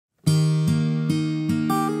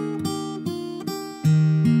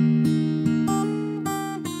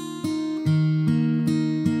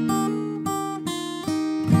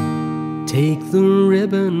Take the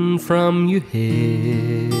ribbon from your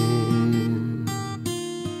head,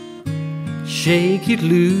 shake it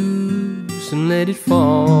loose and let it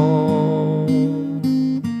fall.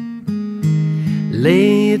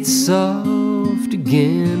 Lay it soft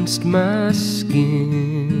against my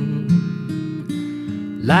skin,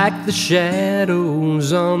 like the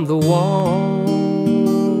shadows on the wall.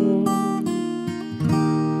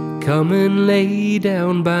 Come and lay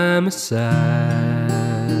down by my side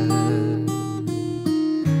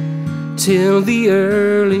till the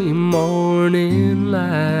early morning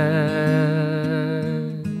light.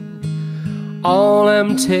 All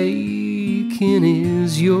I'm taking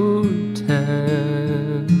is your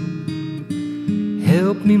time.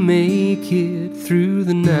 Help me make it through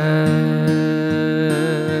the night.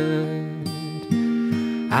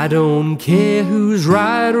 I don't care who's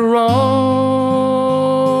right or wrong.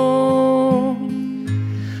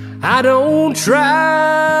 I don't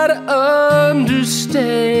try to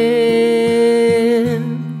understand.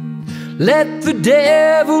 Let the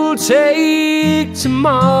devil take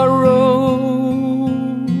tomorrow,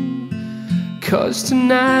 'cause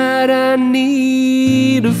tonight I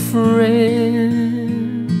need a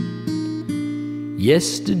friend.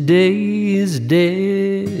 Yesterday is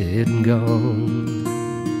dead and gone,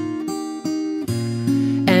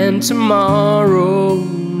 and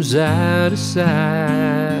tomorrow's out of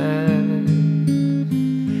sight.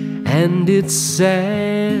 And it's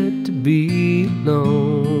sad to be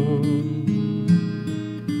alone.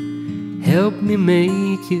 Help me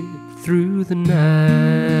make it through the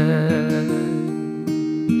night.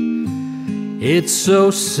 It's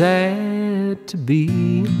so sad to be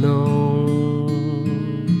alone.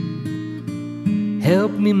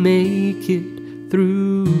 Help me make it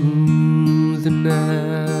through the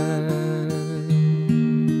night.